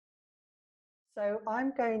So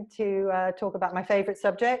I'm going to talk about my favorite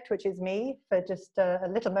subject, which is me, for just a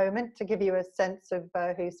little moment to give you a sense of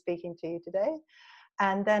who's speaking to you today.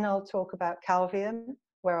 And then I'll talk about Calvium,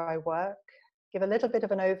 where I work, give a little bit of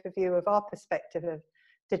an overview of our perspective of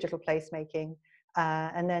digital placemaking,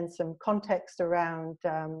 and then some context around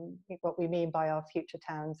what we mean by our future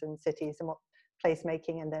towns and cities and what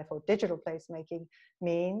placemaking and therefore digital placemaking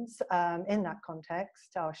means in that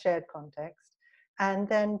context, our shared context, and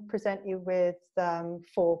then present you with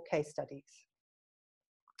 4 case studies.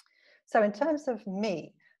 So in terms of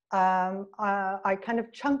me, I kind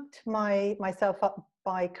of chunked myself up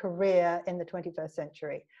by career in the 21st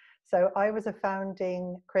century. So I was a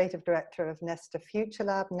founding creative director of Nesta Future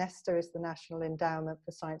Lab. Nesta is the National Endowment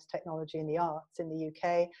for Science, Technology and the Arts in the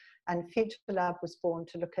UK. And Future Lab was born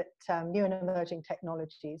to look at new and emerging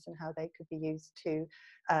technologies and how they could be used to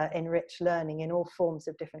enrich learning in all forms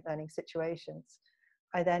of different learning situations.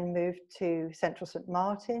 I then moved to Central St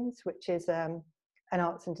Martin's, which is an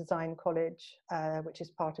arts and design college, which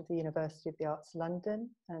is part of the University of the Arts London.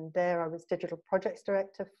 And there I was digital projects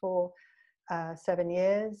director for 7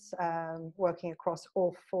 years, working across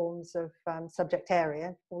all forms of subject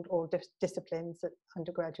area, all disciplines at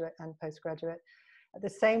undergraduate and postgraduate. At the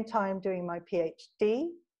same time doing my PhD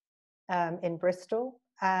in Bristol,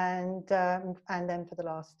 and then for the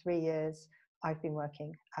last 3 years I've been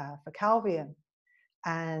working for Calvium.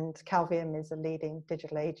 And Calvium is a leading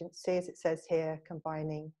digital agency, as it says here,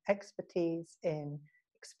 combining expertise in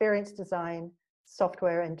experience design,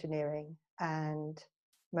 software engineering, and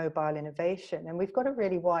mobile innovation. And we've got a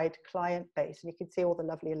really wide client base, and you can see all the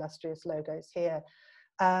lovely illustrious logos here.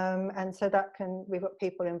 And so we've got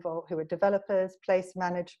people involved who are developers, place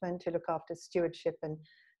management, who look after stewardship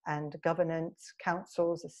and governance,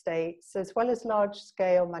 councils, estates, as well as large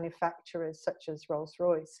scale manufacturers such as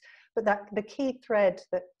Rolls-Royce. But the key thread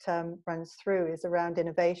that runs through is around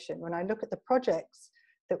innovation. When I look at the projects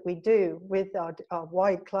that we do with our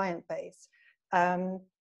wide client base,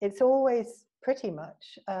 it's always pretty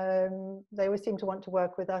much, they always seem to want to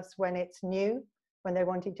work with us when it's new, when they're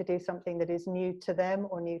wanting to do something that is new to them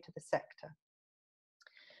or new to the sector.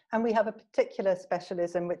 And we have a particular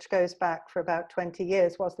specialism which goes back for about 20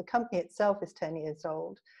 years. Whilst the company itself is 10 years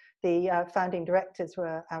old, the founding directors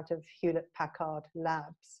were out of Hewlett-Packard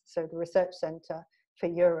Labs, so the research center for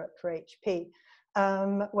Europe for HP,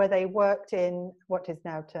 where they worked in what is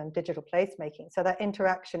now termed digital placemaking. So that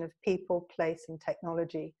interaction of people, place and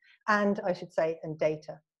technology, and I should say, and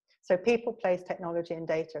data. So people, place, technology and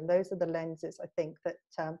data, and those are the lenses I think that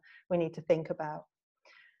we need to think about.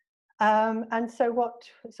 And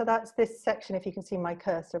so that's this section, if you can see my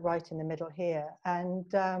cursor right in the middle here. And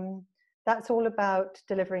that's all about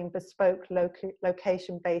delivering bespoke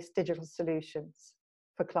location-based digital solutions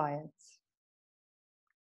for clients.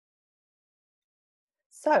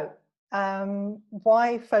 So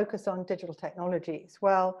why focus on digital technologies?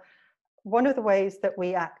 Well, one of the ways that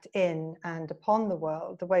we act in and upon the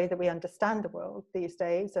world, the way that we understand the world these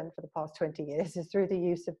days and for the past 20 years, is through the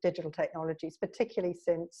use of digital technologies, particularly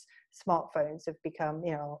since smartphones have become,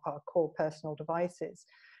 our core personal devices.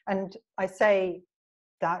 And I say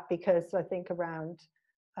that because I think around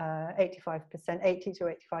 80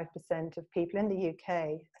 to 85% of people in the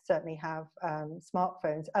UK certainly have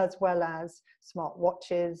smartphones, as well as smart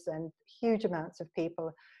watches, and huge amounts of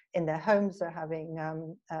people in their homes are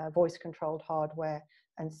having voice-controlled hardware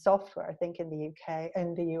and software. I think in the UK,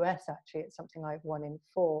 in the US actually, it's something like 1 in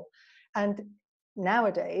 4. And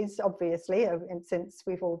nowadays, obviously, and since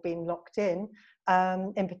we've all been locked in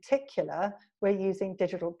particular, we're using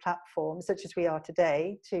digital platforms such as we are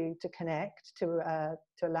today to connect, to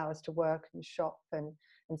allow us to work and shop and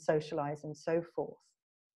socialize and so forth.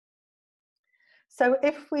 So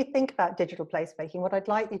if we think about digital placemaking, what I'd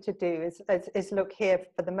like you to do is look here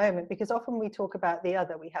for the moment, because often we talk about the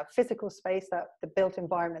other. We have physical space, the built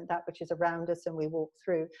environment, that which is around us and we walk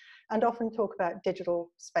through, and often talk about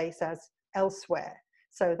digital space as elsewhere.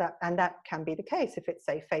 So that can be the case if it's,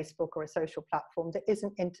 say, Facebook or a social platform that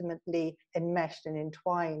isn't intimately enmeshed and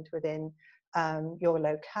entwined within your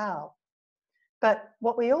locale. But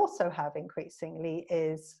what we also have increasingly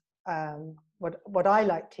is what I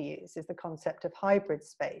like to use is the concept of hybrid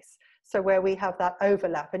space. So where we have that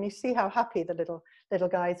overlap, and you see how happy the little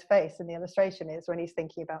guy's face in the illustration is when he's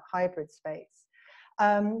thinking about hybrid space.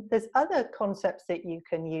 There's other concepts that you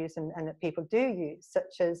can use and that people do use,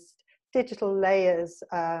 such as digital layers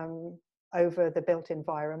over the built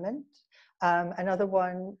environment. Another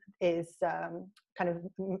one is kind of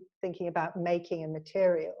thinking about making a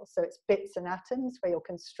material. So it's bits and atoms where you're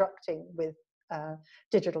constructing with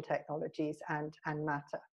digital technologies and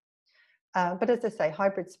matter. But as I say,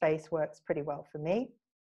 hybrid space works pretty well for me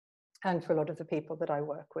and for a lot of the people that I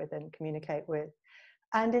work with and communicate with.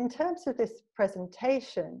 And in terms of this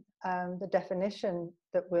presentation, the definition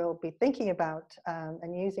that we'll be thinking about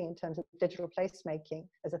and using in terms of digital placemaking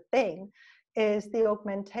as a thing is the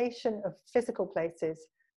augmentation of physical places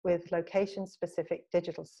with location-specific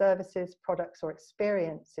digital services, products, or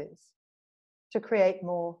experiences to create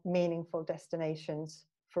more meaningful destinations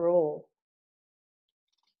for all.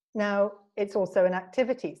 Now, it's also an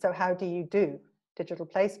activity. So how do you do digital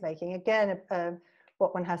placemaking? Again,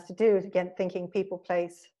 what one has to do is, again, thinking people,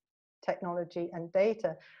 place, technology, and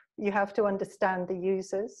data. You have to understand the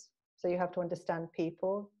users. So you have to understand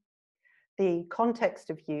people, the context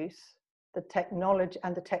of use, the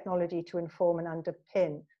technology to inform and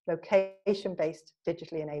underpin location-based,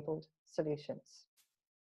 digitally enabled solutions.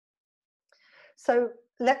 So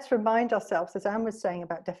let's remind ourselves, as Anne was saying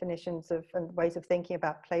about definitions of and ways of thinking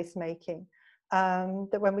about placemaking,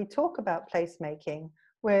 that when we talk about placemaking,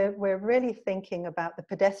 we're really thinking about the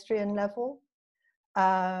pedestrian level,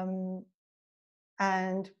 and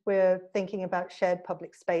we're thinking about shared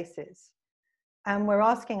public spaces. And we're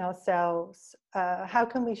asking ourselves, how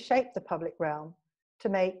can we shape the public realm to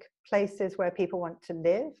make places where people want to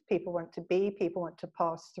live, people want to be, people want to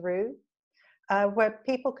pass through, where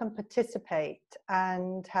people can participate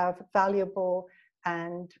and have valuable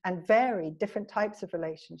and varied different types of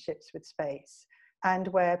relationships with space, and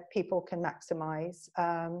where people can maximize,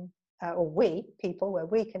 or where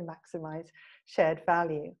we can maximize shared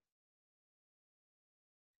value.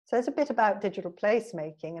 So there's a bit about digital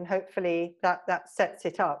placemaking, and hopefully that sets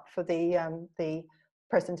it up for the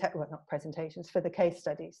presentations, for the case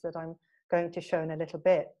studies that I'm going to show in a little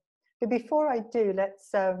bit. But before I do,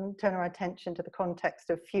 let's turn our attention to the context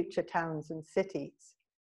of future towns and cities,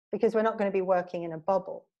 because we're not going to be working in a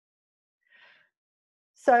bubble.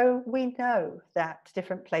 So we know that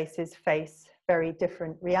different places face very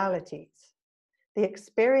different realities. The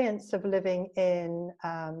experience of living in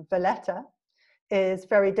Valletta is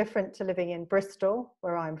very different to living in Bristol,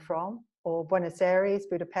 where I'm from, or Buenos Aires,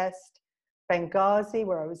 Budapest, Benghazi,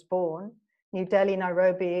 where I was born, New Delhi,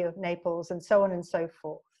 Nairobi, Naples, and so on and so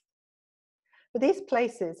forth. But these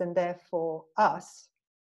places, and therefore us,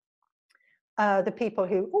 the people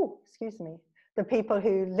who, the people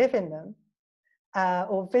who live in them,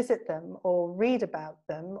 or visit them, or read about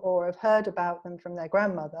them, or have heard about them from their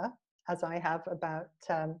grandmother, as I have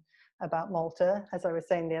about Malta, as I was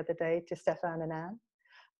saying the other day to Stefan and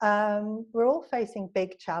Anne. We're all facing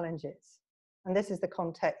big challenges. And this is the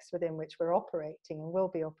context within which we're operating and will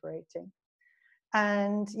be operating.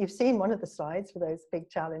 And you've seen one of the slides for those big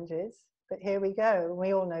challenges, but here we go.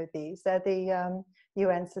 We all know these. They're the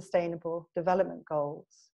UN Sustainable Development Goals.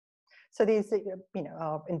 So these,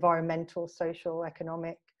 are environmental, social,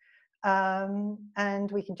 economic,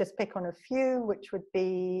 and we can just pick on a few, which would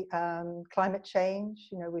be climate change.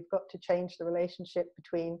 We've got to change the relationship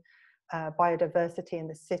between biodiversity in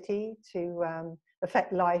the city to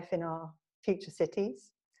affect life in our future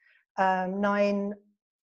cities. 9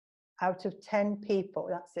 out of 10 people,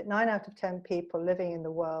 that's it, 9 out of 10 people living in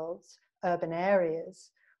the world's urban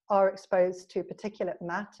areas are exposed to particulate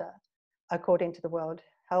matter, according to the World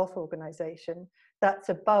Health Organization, that's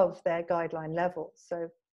above their guideline levels. So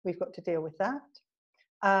we've got to deal with that.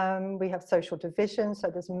 We have social division, so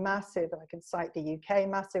there's massive, and I can cite the UK,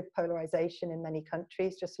 massive polarization in many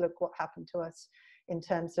countries. Just look what happened to us in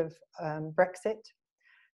terms of Brexit.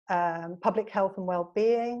 Public health and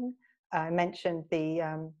well-being, I mentioned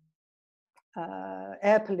the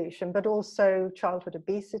air pollution, but also childhood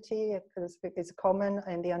obesity is common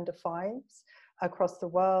in the under 5s across the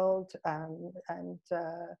world, and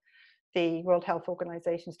the World Health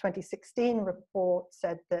Organization's 2016 report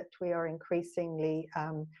said that we are increasingly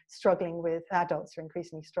adults are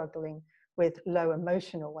increasingly struggling with low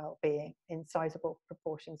emotional well-being in sizable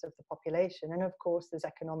proportions of the population. And of course, there's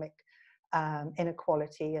economic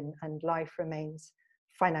inequality, and life remains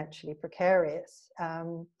financially precarious.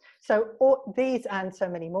 So all these and so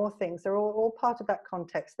many more things are all part of that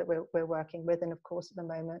context that we're working with. And of course, at the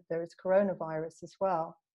moment, there is coronavirus as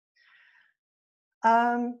well.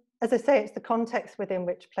 As I say, it's the context within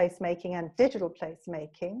which placemaking and digital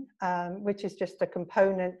placemaking, which is just a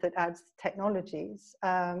component that adds technologies,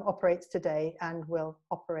 operates today and will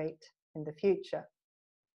operate in the future.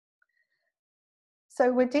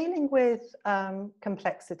 So we're dealing with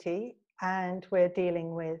complexity, and we're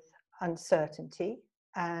dealing with uncertainty,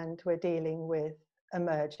 and we're dealing with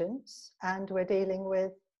emergence, and we're dealing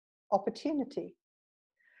with opportunity.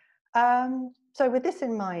 So with this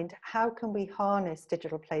in mind, how can we harness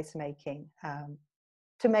digital placemaking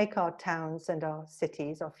to make our towns and our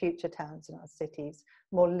cities, our future towns and our cities,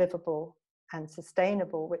 more livable and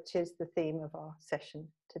sustainable, which is the theme of our session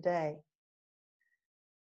today.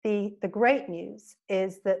 The great news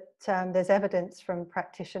is that there's evidence from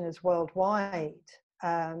practitioners worldwide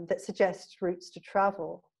that suggests routes to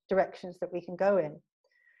travel, directions that we can go in.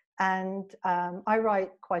 And I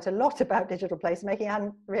write quite a lot about digital placemaking. I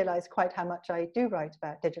hadn't realized quite how much I do write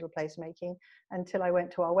about digital placemaking until I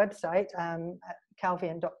went to our website,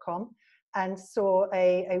 calvium.com, and saw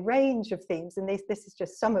a range of themes. And this is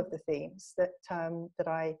just some of the themes that, that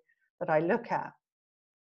I look at.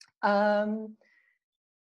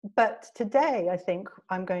 But today, I think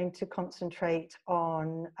I'm going to concentrate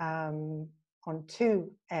on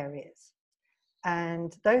two areas.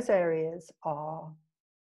 And those areas are,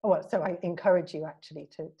 well, so I encourage you actually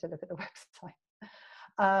to look at the website.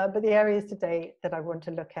 But the areas today that I want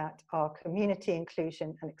to look at are community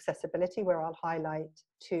inclusion and accessibility, where I'll highlight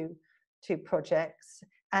two projects,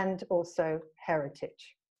 and also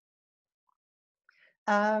heritage.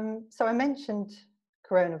 So I mentioned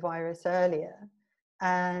coronavirus earlier,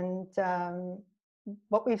 and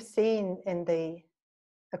what we've seen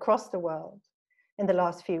across the world in the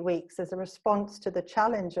last few weeks as a response to the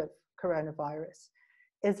challenge of coronavirus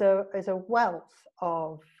is a wealth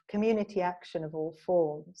of community action of all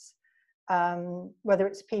forms, whether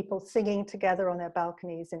it's people singing together on their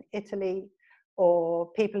balconies in Italy, or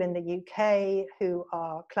people in the UK who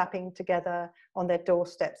are clapping together on their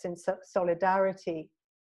doorsteps in solidarity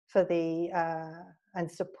for the and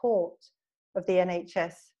support of the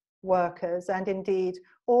NHS workers, and indeed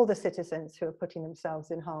all the citizens who are putting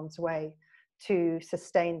themselves in harm's way to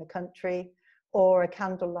sustain the country, or a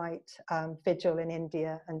candlelight vigil in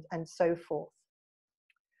India, and so forth.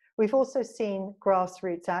 We've also seen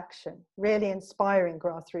grassroots action, really inspiring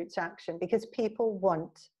grassroots action, because people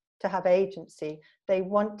want to have agency, they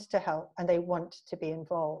want to help, and they want to be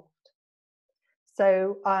involved.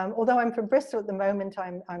 So although I'm from Bristol at the moment,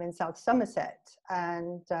 I'm in South Somerset,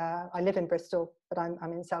 and I live in Bristol, but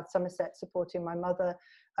I'm in South Somerset supporting my mother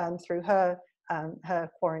through her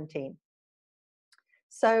quarantine.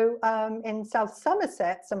 So in South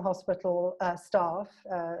Somerset, some hospital staff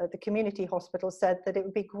at the community hospital said that it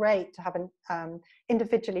would be great to have an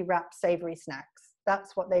individually wrapped savoury snacks.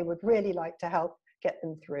 That's what they would really like to help get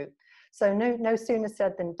them through. So no sooner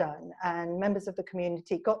said than done, and members of the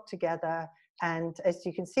community got together, and as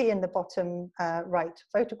you can see in the bottom right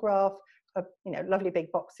photograph, lovely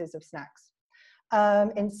big boxes of snacks.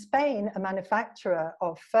 In Spain, a manufacturer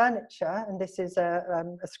of furniture, and this is a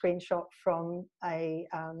screenshot from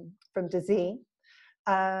Dezeen,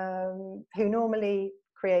 who normally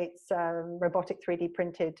creates robotic 3D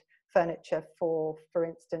printed furniture for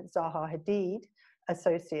instance, Zaha Hadid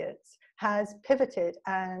Associates, has pivoted,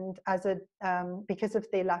 and because of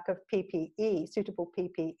the lack of PPE, suitable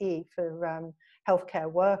PPE for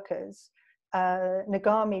healthcare workers,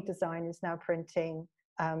 Nagami Design is now printing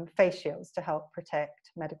face shields to help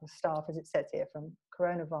protect medical staff, as it says here, from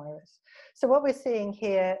coronavirus. So what we're seeing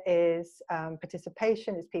here is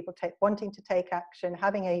participation, is people wanting to take action,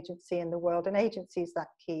 having agency in the world, and agency is that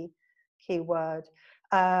key word,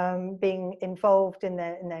 being involved in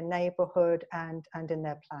their neighborhood and in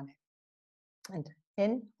their planet, and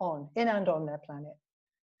in and on their planet.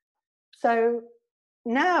 So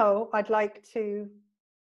now I'd like to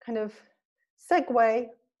kind of segue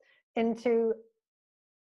into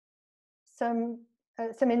some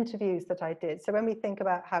interviews that I did. So when we think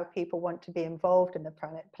about how people want to be involved in the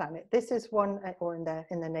planet, this is one, or in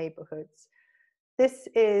the neighborhoods. This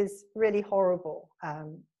is really horrible.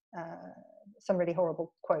 Some really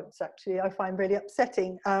horrible quotes, actually, I find really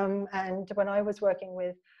upsetting. And when I was working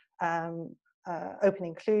with Open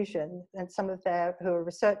Inclusion and some of who are a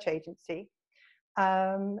research agency,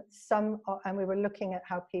 and we were looking at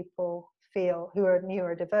how people feel who are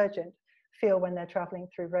neurodivergent feel when they're traveling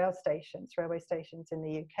through railway stations in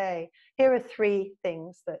the UK. Here are three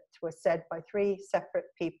things that were said by three separate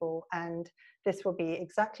people, and this will be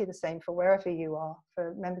exactly the same for wherever you are,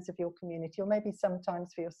 for members of your community, or maybe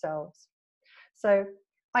sometimes for yourselves. So,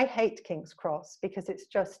 I hate King's Cross because it's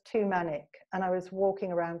just too manic, and I was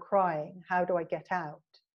walking around crying. How do I get out?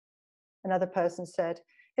 Another person said,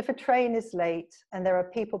 if a train is late and there are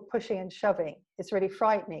people pushing and shoving, it's really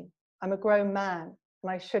frightening. I'm a grown man and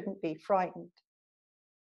I shouldn't be frightened.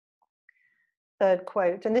 Third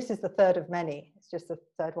quote, and this is the third of many, it's just the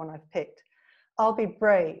third one I've picked. I'll be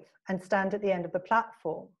brave and stand at the end of the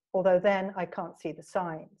platform, although then I can't see the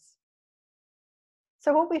signs.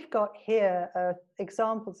 So what we've got here are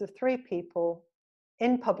examples of three people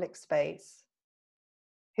in public space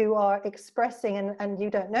who are expressing, and you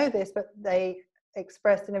don't know this, but they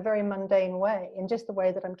expressed in a very mundane way, in just the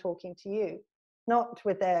way that I'm talking to you, not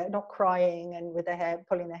crying and with their hair,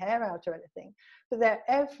 pulling their hair out or anything, but their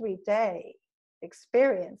everyday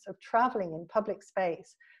experience of traveling in public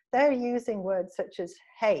space. They're using words such as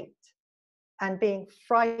hate and being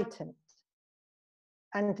frightened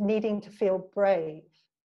and needing to feel brave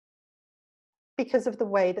because of the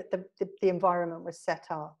way that the environment was set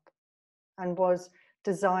up and was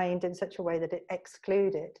designed in such a way that it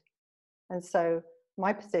excluded. And so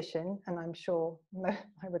my position, and I'm sure,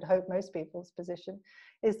 I would hope most people's position,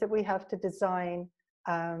 is that we have to design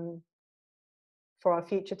for our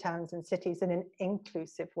future towns and cities in an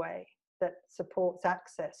inclusive way that supports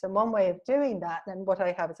access. And one way of doing that, and what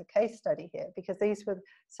I have as a case study here, because these were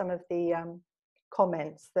some of the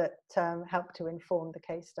comments that helped to inform the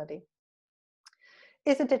case study,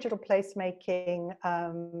 is a digital placemaking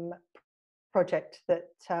project that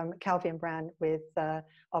Calvium ran with our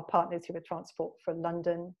partners who were Transport for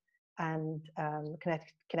London and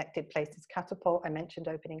Connected Places Catapult. I mentioned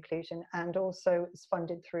Open Inclusion, and also it's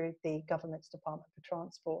funded through the government's Department for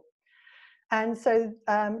Transport. And so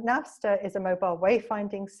Navsta is a mobile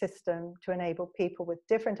wayfinding system to enable people with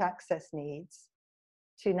different access needs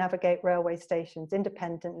to navigate railway stations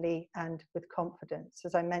independently and with confidence.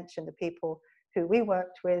 As I mentioned, the people who we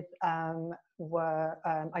worked with were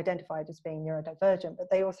identified as being neurodivergent, but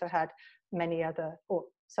they also had many other, or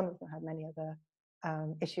some of them had many other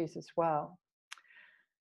issues as well.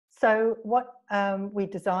 So what we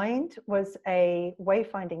designed was a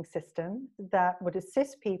wayfinding system that would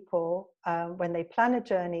assist people when they plan a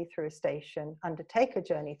journey through a station, undertake a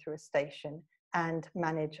journey through a station, and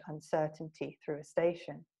manage uncertainty through a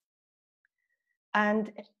station.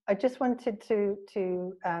 And I just wanted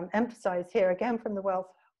to emphasize here again from the World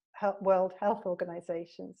Health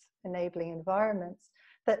Organization's enabling environments,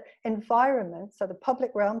 that environments, so the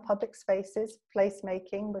public realm, public spaces,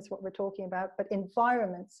 placemaking was what we're talking about, but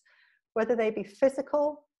environments, whether they be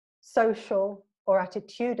physical, social, or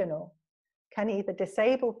attitudinal, can either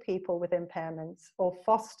disable people with impairments or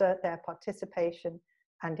foster their participation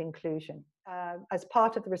and inclusion. As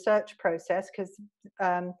part of the research process, because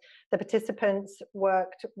the participants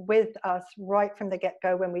worked with us right from the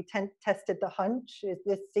get-go when we tested the hunch,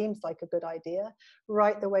 this seems like a good idea,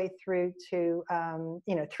 right the way through to,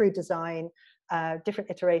 through design, different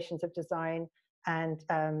iterations of design, and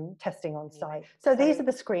testing on site. So these are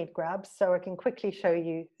the screen grabs, so I can quickly show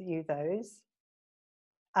you those.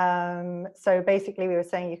 So basically we were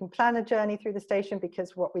saying you can plan a journey through the station,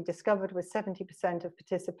 because what we discovered was 70% of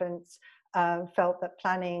participants felt that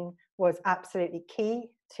planning was absolutely key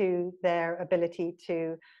to their ability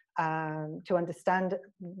to understand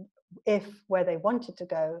if where they wanted to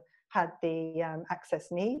go had the access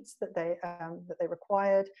needs that they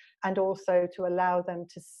required, and also to allow them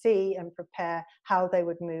to see and prepare how they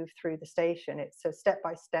would move through the station. It's a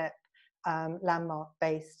step-by-step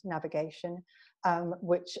landmark-based navigation,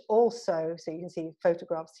 which also, so you can see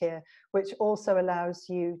photographs here, which also allows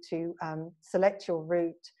you to select your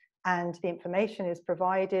route, and the information is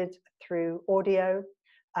provided through audio,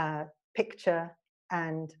 picture,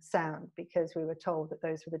 and sound, because we were told that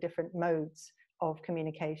those were the different modes of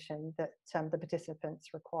communication that the participants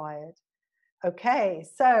required. Okay,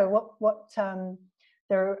 so what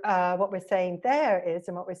we're saying there is,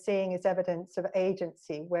 and what we're seeing is evidence of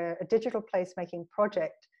agency, where a digital placemaking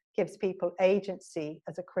project gives people agency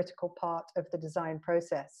as a critical part of the design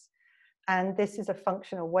process. And this is a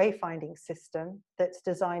functional wayfinding system that's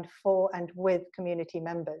designed for and with community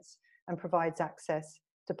members and provides access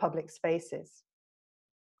to public spaces.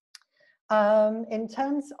 In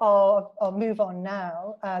terms of, I'll move on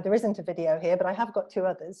now, there isn't a video here, but I have got two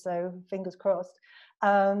others, so fingers crossed.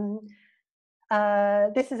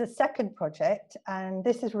 This is a second project, and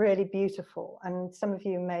this is really beautiful, and some of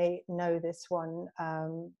you may know this one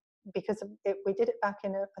because we did it back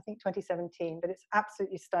in I think 2017, but it's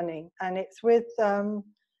absolutely stunning, and it's with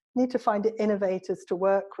need to find innovators to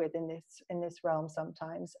work with in this realm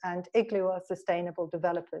sometimes, and Igloo are sustainable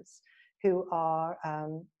developers who are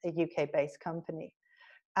a UK-based company,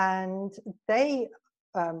 and they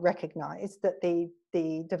recognise that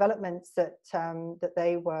the developments that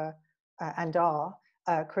they were and are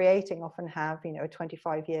creating often have, a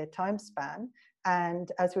 25-year time span.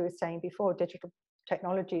 And as we were saying before, digital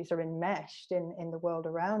technologies are enmeshed in the world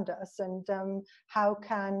around us. And how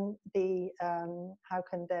can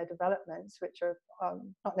their developments, which are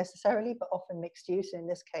not necessarily, but often mixed use, in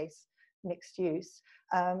this case, mixed use,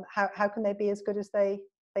 how can they be as good as they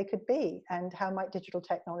could be? And how might digital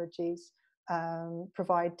technologies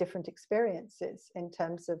provide different experiences in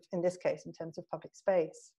terms of, in this case, in terms of public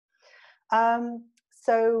space?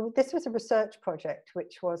 So this was a research project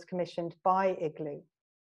which was commissioned by Igloo.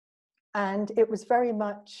 And it was very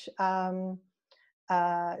much,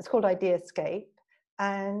 it's called Ideascape.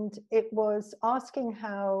 And it was asking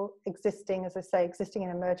how existing, as I say, existing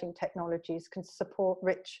and emerging technologies can support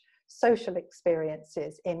rich social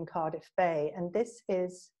experiences in Cardiff Bay. And this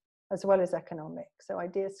is, as well as economic. So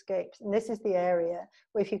Ideascapes, and this is the area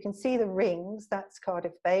where, if you can see the rings, that's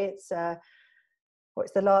Cardiff Bay. It's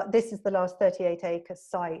this is the last 38-acre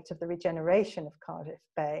site of the regeneration of Cardiff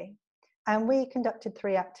Bay. And we conducted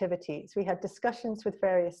 3 activities. We had discussions with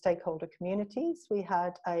various stakeholder communities. We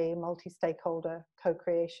had a multi-stakeholder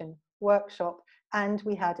co-creation workshop, and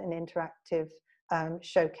we had an interactive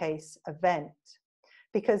showcase event.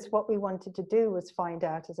 Because what we wanted to do was find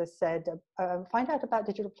out, as I said, find out about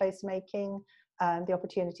digital placemaking, the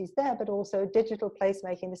opportunities there, but also digital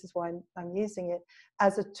placemaking, this is why I'm using it,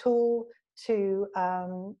 as a tool to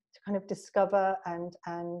kind of discover and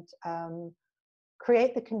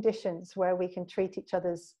create the conditions where we can treat each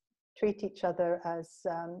other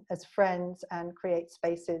as friends and create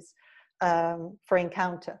spaces for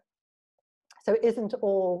encounter. So it isn't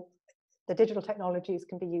all, the digital technologies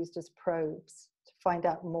can be used as probes to find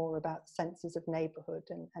out more about senses of neighborhood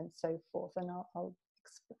and so forth. And I'll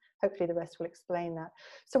hopefully the rest will explain that.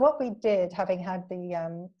 So what we did, having had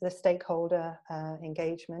the stakeholder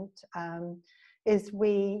engagement, is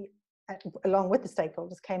we, along with the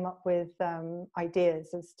stakeholders, came up with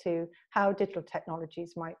ideas as to how digital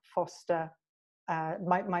technologies might foster,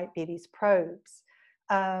 might be these probes,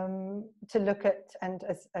 to look at, and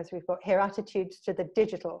as we've got here, attitudes to the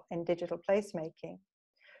digital in digital placemaking.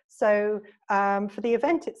 So for the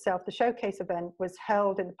event itself, the showcase event was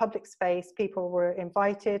held in the public space. People were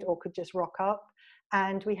invited or could just rock up,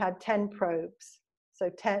 and we had 10 probes.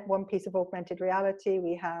 So 1 piece of augmented reality.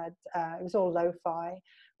 We had, it was all lo-fi.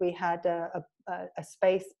 We had a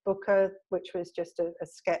space booker, which was just a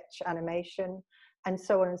sketch animation, and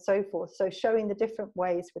so on and so forth. So showing the different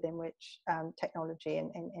ways within which technology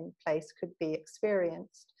in place could be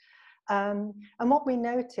experienced. And what we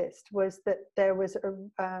noticed was that there was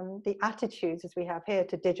the attitudes, as we have here,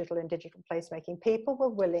 to digital and digital placemaking. People were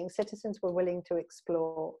willing, citizens were willing to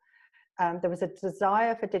explore. There was a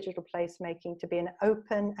desire for digital placemaking to be an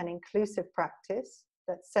open and inclusive practice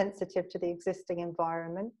that's sensitive to the existing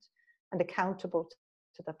environment and accountable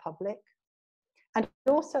to the public. And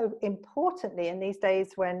also, importantly, in these days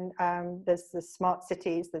when there's the smart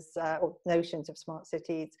cities, there's or notions of smart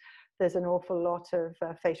cities, there's an awful lot of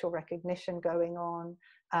facial recognition going on,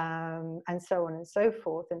 and so on and so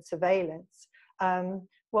forth, and surveillance.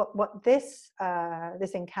 What this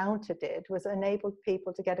encounter did was enabled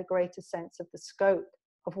people to get a greater sense of the scope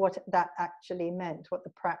of what that actually meant, what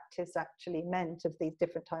the practice actually meant of these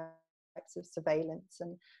different types of surveillance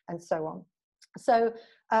and so on. So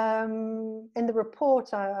in the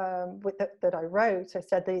report that I wrote, I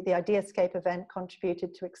said the Ideascape event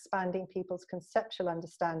contributed to expanding people's conceptual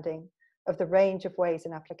understanding of the range of ways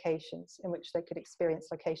and applications in which they could experience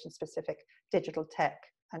location-specific digital tech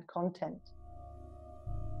and content.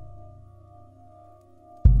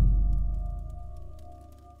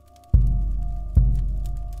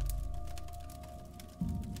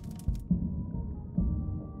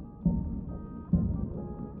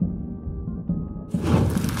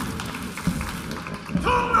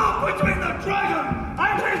 Between the dragon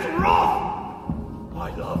and his wrath!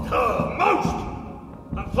 I loved her most,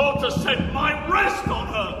 and thought to set my rest on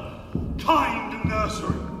her kind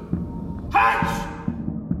nursery. Hence!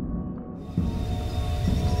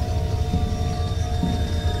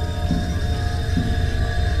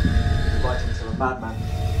 The writings of a madman.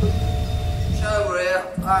 So here,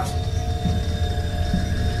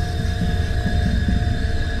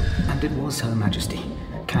 And it was Her Majesty,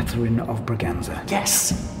 Catherine of Braganza.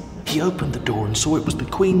 Yes! He opened the door and saw it was the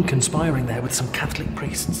Queen conspiring there with some Catholic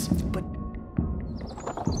priests. But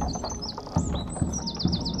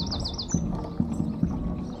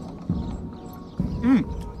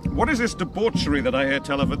What is this debauchery that I hear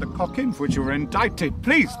tell of at the Cock-Inn for which you were indicted?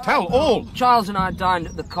 Please, tell all! Charles and I dined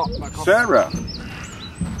at the Cock. Sarah!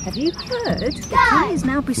 Have you heard? The King is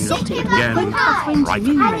now besotted Again, with Catherine's right.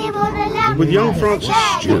 new reign. With young Francis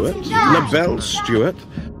Stewart, LaBelle Stewart.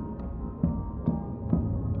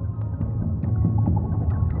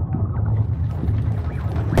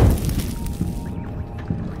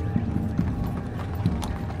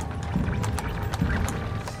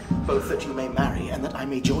 Both that you may marry and that I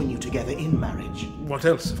may join you together in marriage. What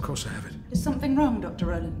else? Of course I have it. Is something wrong, Dr.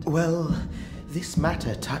 Rowland? Well, this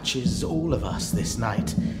matter touches all of us this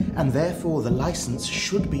night, and therefore the license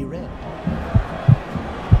should be read.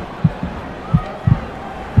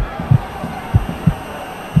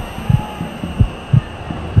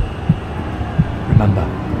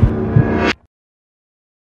 remember.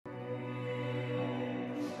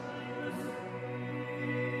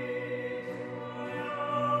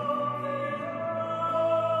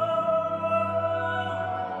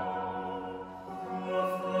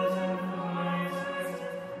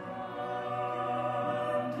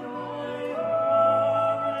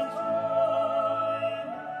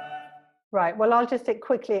 Right, well, I'll just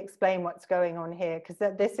quickly explain what's going on here, because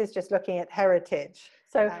this is just looking at heritage.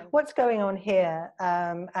 So what's going on here,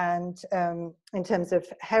 in terms of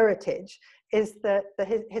heritage, is that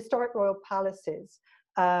the historic royal palaces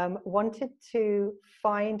wanted to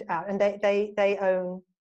find out, and they own,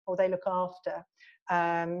 or they look after,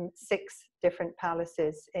 6 different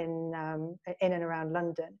palaces in and around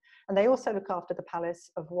London. And they also look after the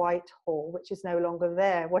Palace of Whitehall, which is no longer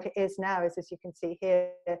there. What it is now is, as you can see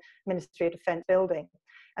here, Ministry of Defence building.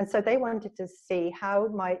 And so they wanted to see how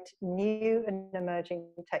might new and emerging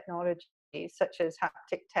technologies, such as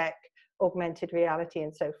haptic tech, augmented reality,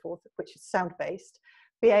 and so forth, which is sound-based,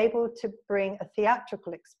 be able to bring a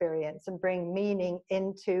theatrical experience and bring meaning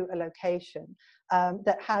into a location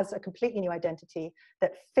that has a completely new identity,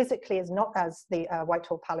 that physically is not as the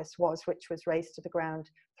Whitehall Palace was, which was razed to the ground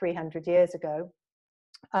 300 years ago,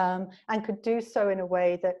 and could do so in a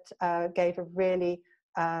way that gave a really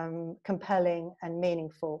compelling and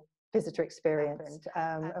meaningful visitor experience.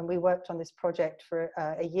 And we worked on this project for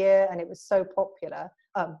a year, and it was so popular.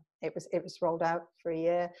 It was rolled out for a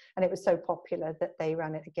year, and it was so popular that they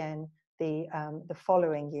ran it again the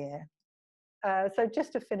following year. So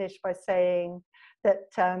just to finish by saying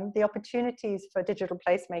that the opportunities for digital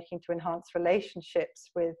placemaking to enhance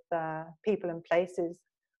relationships with people and places,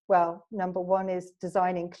 well, number one is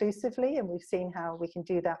design inclusively, and we've seen how we can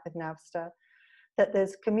do that with Navsta. That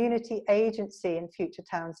there's community agency in future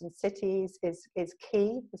towns and cities is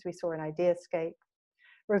key, as we saw in Ideascape.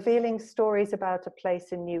 Revealing stories about a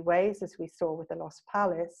place in new ways, as we saw with the Lost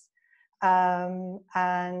Palace.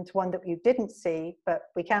 And one that you didn't see, but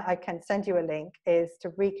I can send you a link, is to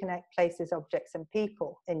reconnect places, objects, and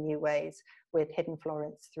people in new ways with Hidden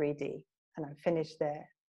Florence 3D. And I'm finished there.